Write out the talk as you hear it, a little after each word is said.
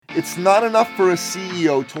It's not enough for a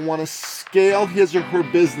CEO to want to scale his or her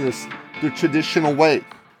business the traditional way.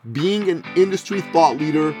 Being an industry thought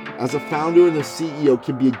leader as a founder and a CEO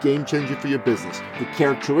can be a game changer for your business. The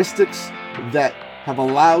characteristics that have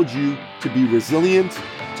allowed you to be resilient,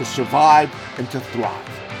 to survive, and to thrive.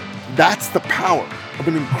 That's the power of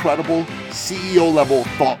an incredible CEO-level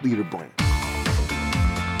thought leader brand.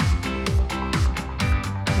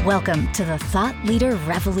 Welcome to the Thought Leader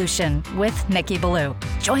Revolution with Nikki Ballou.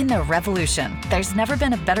 Join the revolution. There's never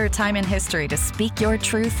been a better time in history to speak your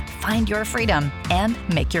truth, find your freedom, and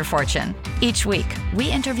make your fortune. Each week, we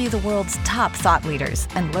interview the world's top thought leaders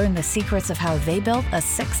and learn the secrets of how they built a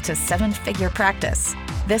 6 to 7 figure practice.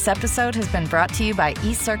 This episode has been brought to you by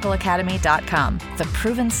eCircleAcademy.com, the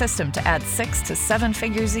proven system to add 6 to 7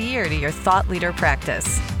 figures a year to your thought leader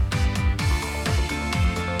practice.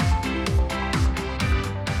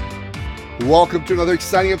 Welcome to another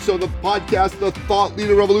exciting episode of the podcast, The Thought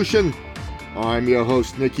Leader Revolution. I'm your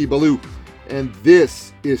host, Nikki Ballou, and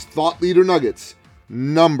this is Thought Leader Nuggets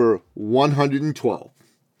number 112.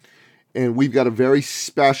 And we've got a very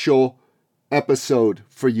special episode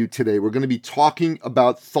for you today. We're going to be talking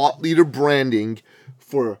about thought leader branding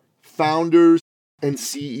for founders and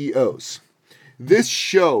CEOs. This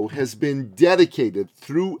show has been dedicated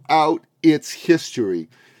throughout its history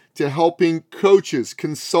to helping coaches,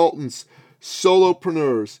 consultants,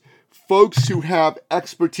 solopreneurs, folks who have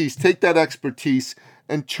expertise, take that expertise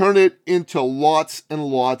and turn it into lots and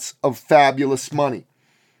lots of fabulous money.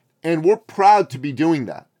 And we're proud to be doing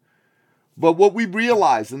that. But what we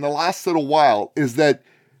realized in the last little while is that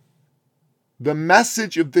the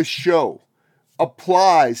message of this show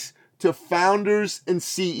applies to founders and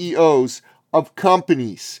CEOs of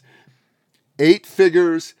companies, 8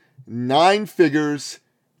 figures, 9 figures,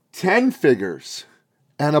 10 figures,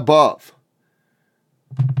 and above.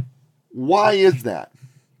 Why is that?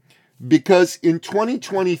 Because in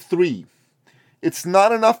 2023, it's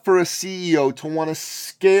not enough for a CEO to want to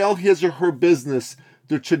scale his or her business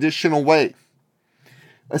the traditional way.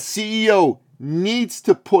 A CEO needs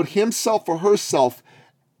to put himself or herself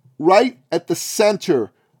right at the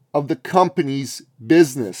center of the company's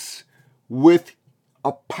business with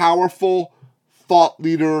a powerful thought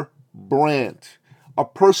leader brand, a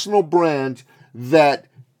personal brand that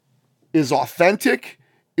is authentic,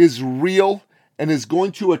 is real, and is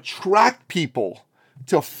going to attract people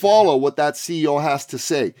to follow what that CEO has to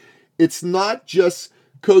say. It's not just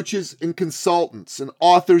coaches and consultants and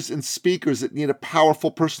authors and speakers that need a powerful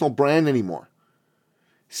personal brand anymore.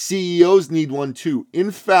 CEOs need one too.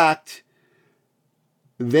 In fact,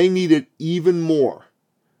 they need it even more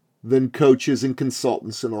than coaches and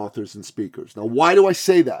consultants and authors and speakers. Now, why do I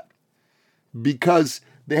say that? Because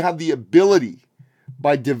they have the ability,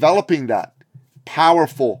 by developing that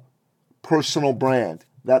powerful personal brand,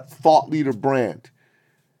 that thought leader brand,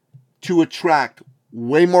 to attract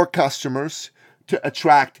way more customers, to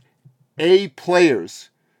attract A players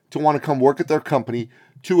to want to come work at their company,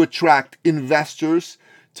 to attract investors,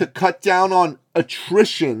 to cut down on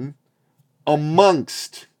attrition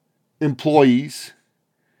amongst employees,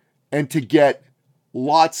 and to get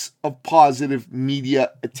lots of positive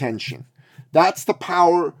media attention. That's the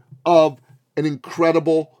power of an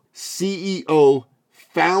incredible CEO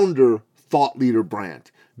founder thought leader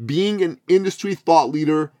brand. Being an industry thought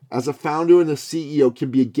leader as a founder and a CEO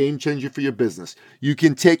can be a game changer for your business. You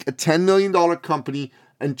can take a $10 million company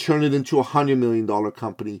and turn it into a $100 million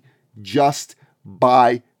company just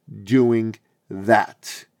by doing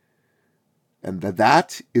that. And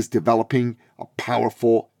that is developing a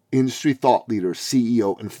powerful industry thought leader,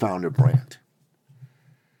 CEO, and founder brand.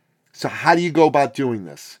 So how do you go about doing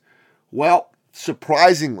this? Well,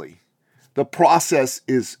 surprisingly, the process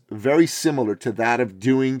is very similar to that of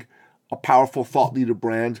doing a powerful thought leader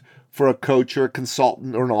brand for a coach or a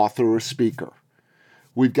consultant or an author or a speaker.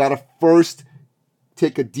 We've got to first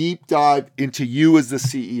take a deep dive into you as the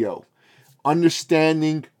CEO,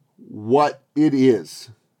 understanding what it is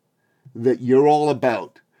that you're all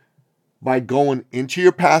about by going into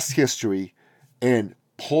your past history and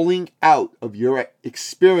pulling out of your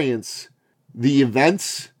experience the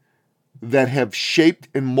events that have shaped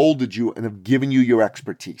and molded you and have given you your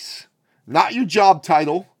expertise. Not your job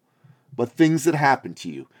title, but things that happened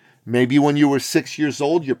to you. Maybe when you were 6 years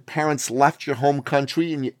old, your parents left your home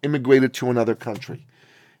country and you immigrated to another country.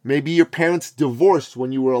 Maybe your parents divorced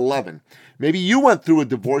when you were 11. Maybe you went through a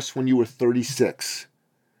divorce when you were 36.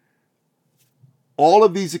 All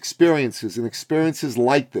of these experiences and experiences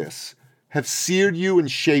like this have seared you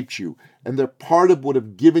and shaped you, and they're part of what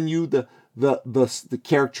have given you the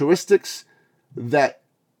characteristics that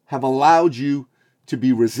have allowed you to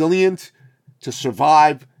be resilient, to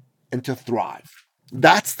survive, and to thrive.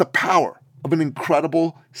 That's the power of an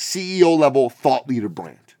incredible CEO-level thought leader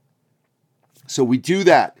brand. So we do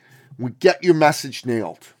that. We get your message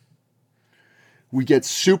nailed. We get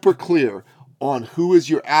super clear on who is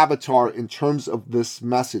your avatar in terms of this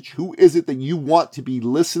message. Who is it that you want to be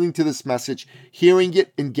listening to this message, hearing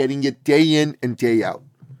it, and getting it day in and day out?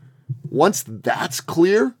 Once that's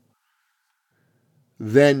clear,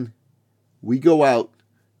 then we go out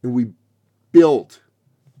and we build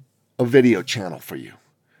a video channel for you.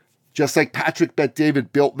 Just like Patrick Bet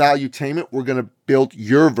David built Valuetainment, we're going to build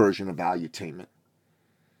your version of Valuetainment,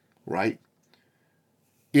 right?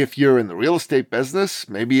 If you're in the real estate business,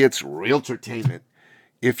 maybe it's Realtortainment.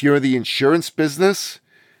 If you're in the insurance business,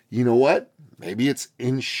 you know what? Maybe it's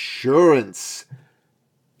insurance.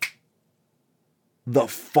 The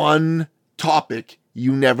fun topic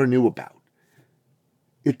you never knew about.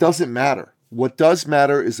 It doesn't matter. What does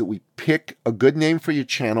matter is that we pick a good name for your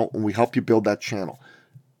channel and we help you build that channel.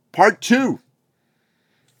 Part 2,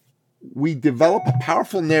 we develop a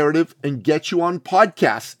powerful narrative and get you on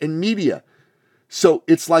podcasts and media. So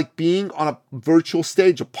it's like being on a virtual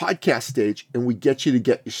stage, a podcast stage, and we get you to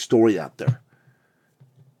get your story out there.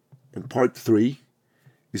 And part 3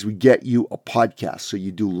 is we get you a podcast. So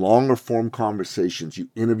you do longer form conversations. You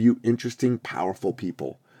interview interesting, powerful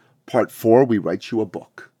people. Part 4, we write you a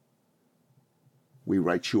book. We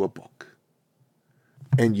write you a book.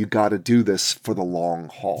 And you got to do this for the long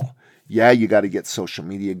haul. Yeah, you got to get social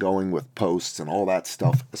media going with posts and all that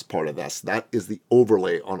stuff as part of this. That is the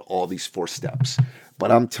overlay on all these 4 steps.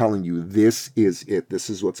 But I'm telling you, this is it. This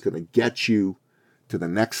is what's going to get you to the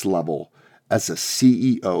next level as a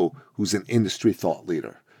CEO who's an industry thought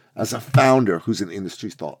leader, as a founder who's an industry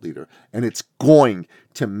thought leader. And it's going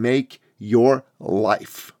to make your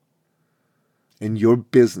life and your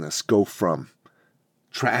business go from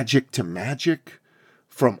tragic to magic,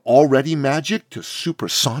 from already magic to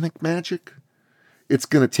supersonic magic. It's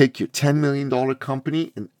going to take your $10 million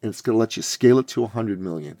company and it's going to let you scale it to $100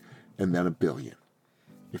 million and then $1 billion,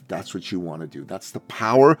 if that's what you want to do. That's the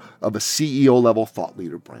power of a CEO-level thought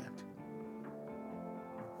leader brand.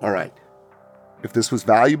 All right. If this was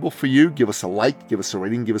valuable for you, give us a like, give us a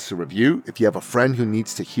rating, give us a review. If you have a friend who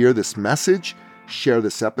needs to hear this message, share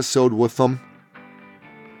this episode with them.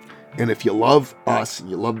 And if you love us and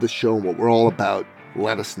you love the show and what we're all about,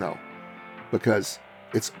 let us know, because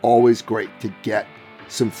it's always great to get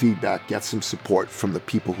some feedback, get some support from the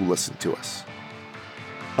people who listen to us.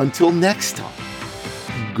 Until next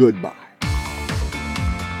time, goodbye.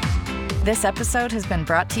 This episode has been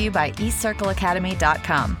brought to you by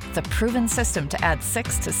eCircleAcademy.com, the proven system to add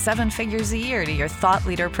 6 to 7 figures a year to your thought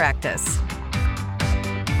leader practice.